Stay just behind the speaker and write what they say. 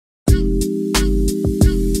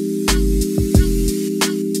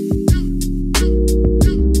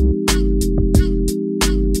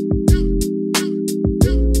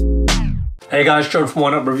Hey guys, Gerald from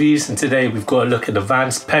Oneupreviewz, and today we've got a look at the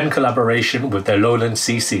VANS pen collaboration with their Lowland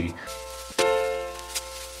CC.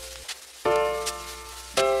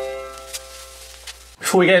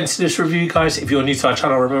 Before we get into this review, guys, if you're new to our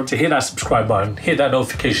channel, remember to hit that subscribe button, hit that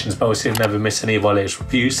notifications bell so you never miss any of our latest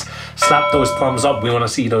reviews. Slap those thumbs up, we want to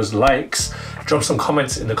see those likes. Drop some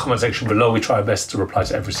comments in the comment section below. We try our best to reply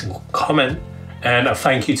to every single comment. And a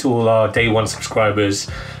thank you to all our day one subscribers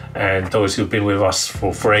and those who've been with us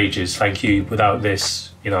for ages. Thank you. Without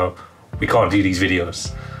this, you know, we can't do these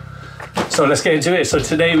videos. So let's get into it. So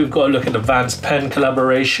today we've got a look at the VANS pen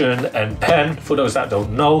collaboration. And PENN, for those that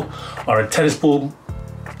don't know, are a tennis ball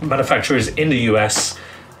manufacturers in the US.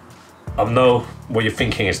 I know what you're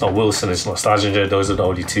thinking, it's not Wilson, it's not Stasinger. Those are the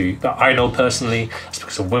only two that I know personally. It's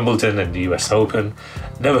because of Wimbledon and the US Open.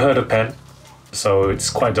 Never heard of PENN, so it's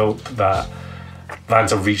quite dope that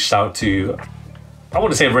VANS have reached out to, I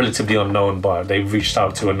want to say relatively unknown, but they've reached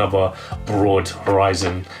out to another broad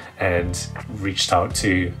horizon and reached out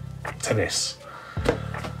to tennis.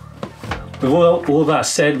 With all that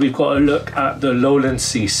said, we've got a look at the Lowland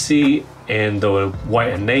CC in the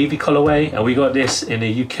white and navy colorway, and we got this in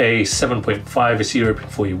a UK 7.5, it's European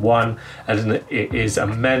 41, and it is a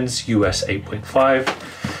men's US 8.5.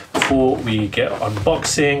 Before we get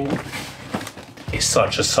unboxing, it's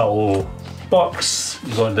such a subtle box.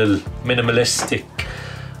 You got the minimalistic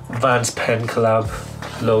VANS pen collab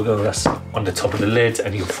logo that's on the top of the lid,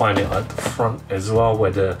 and you'll find it at the front as well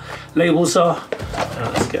where the labels are.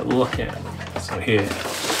 And let's get looking. So here,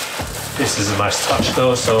 this is a nice touch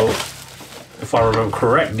though. So if I remember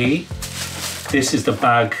correctly, this is the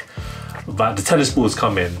bag that the tennis balls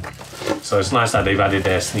come in. So it's nice that they've added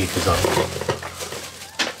their sneakers on.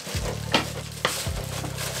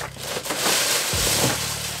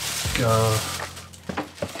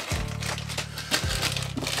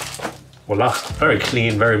 Voila, very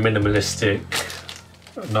clean, very minimalistic.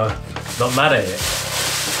 No, not mad at it.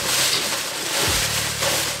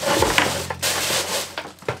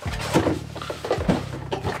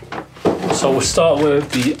 So we'll start with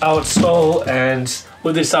the outsole, and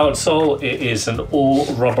with this outsole, it is an all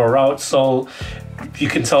rubber outsole. You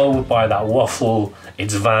can tell by that waffle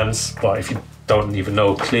it's VANS, but if you don't even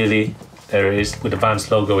know, clearly there it is with the VANS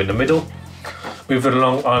logo in the middle. Moving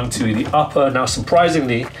along onto the upper. Now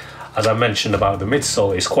surprisingly, as I mentioned about the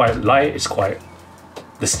midsole, it's quite light,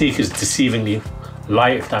 the sneaker's deceivingly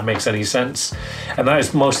light, if that makes any sense. And that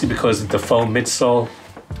is mostly because of the foam midsole.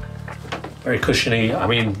 Very cushiony. I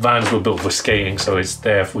mean, VANS were built for skating, so it's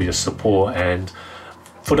there for your support and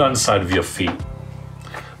for the underside of your feet.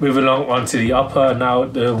 Moving along onto the upper. Now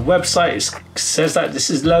the website says that this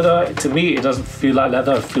is leather. To me, it doesn't feel like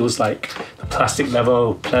leather. It feels like the plastic leather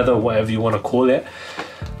or pleather, whatever you want to call it.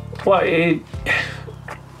 But it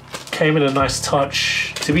came in a nice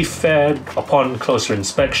touch. To be fair, upon closer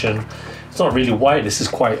inspection, it's not really white. This is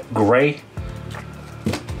quite grey.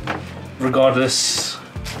 Regardless,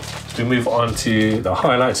 we move on to the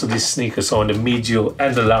highlights of this sneaker. So on the medial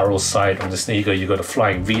and the lateral side of the sneaker, you got a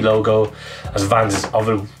flying V logo. As VANS'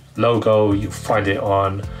 other logo, you find it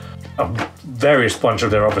on a various bunch of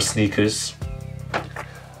their other sneakers.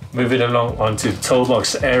 Moving along onto the toe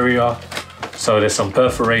box area. So there's some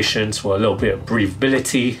perforations for a little bit of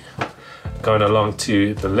breathability. Going along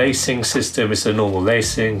to the lacing system, it's a normal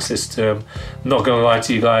lacing system. Not gonna lie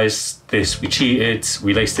to you guys, we cheated.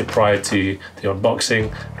 We laced it prior to the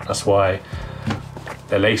unboxing. That's why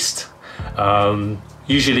they're laced.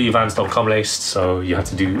 Usually VANS don't come laced, so you have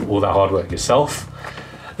to do all that hard work yourself.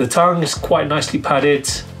 The tongue is quite nicely padded.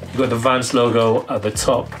 You've got the VANS logo at the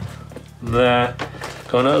top there.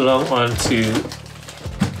 Going along onto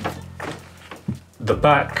the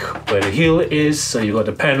back where the heel is, so you've got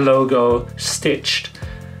the PENN logo stitched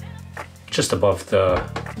just above the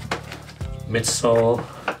midsole,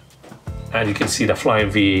 and you can see the flying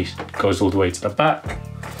V goes all the way to the back.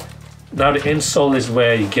 Now the insole is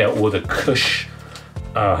where you get all the cush,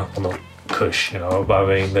 well not cush, you know, but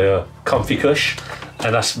I mean the comfy cush,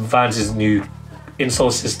 and that's VANS' new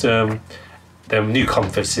insole system, their new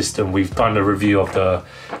comfort system. We've done a review of the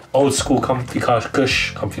old school comfy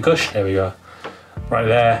cush, there we go. Right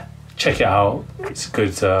there, check it out. It's a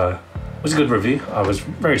good, it was a good review. I was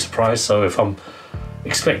very surprised. So if I'm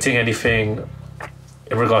expecting anything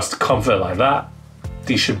in regards to comfort like that,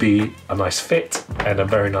 these should be a nice fit and a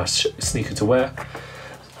very nice sneaker to wear.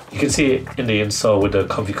 You can see it in the insole with the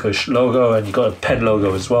Comfy Cush logo, and you got a PENN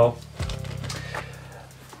logo as well.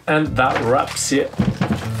 And that wraps it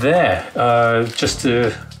there. Just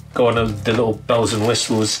to go on the little bells and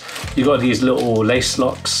whistles, you got these little lace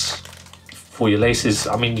locks for your laces.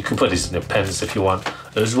 I mean, you can put this in your pens if you want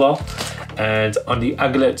as well. and on the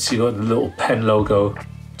aglets you got the little PENN logo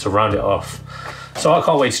to round it off. So I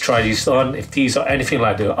can't wait to try these on. If these are anything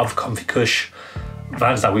like the other comfy cush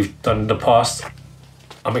Vans that we've done in the past,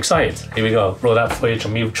 I'm excited. Here we go, roll that footage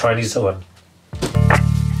of me trying these on.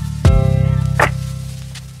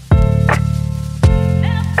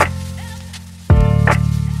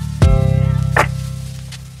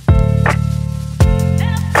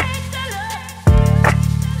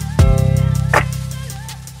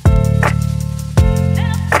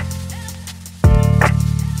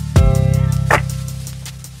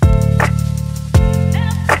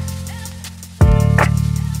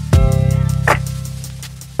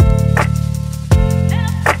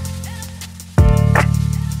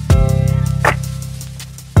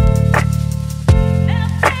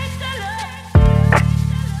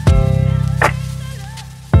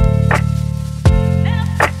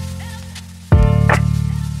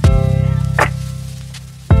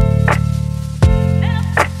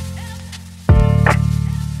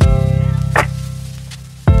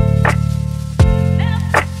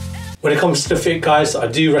 When it comes to the fit, guys, I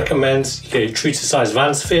do recommend you get a true to size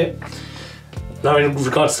Vans fit. Now in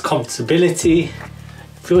regards to comfortability, it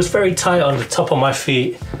feels very tight on the top of my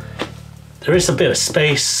feet. There is a bit of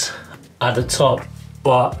space at the top,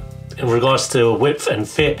 but in regards to width and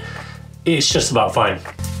fit, it's just about fine.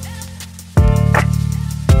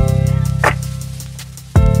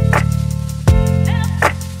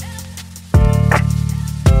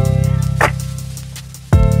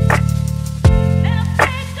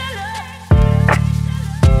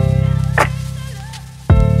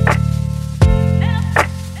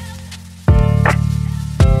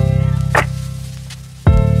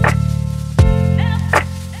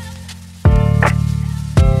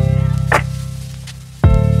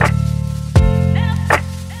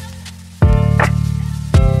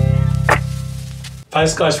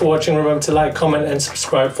 Thanks guys for watching. Remember to like, comment and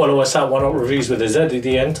subscribe. Follow us at Oneupreviewz with a Z at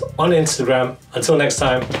the end on Instagram. Until next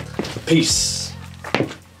time, peace.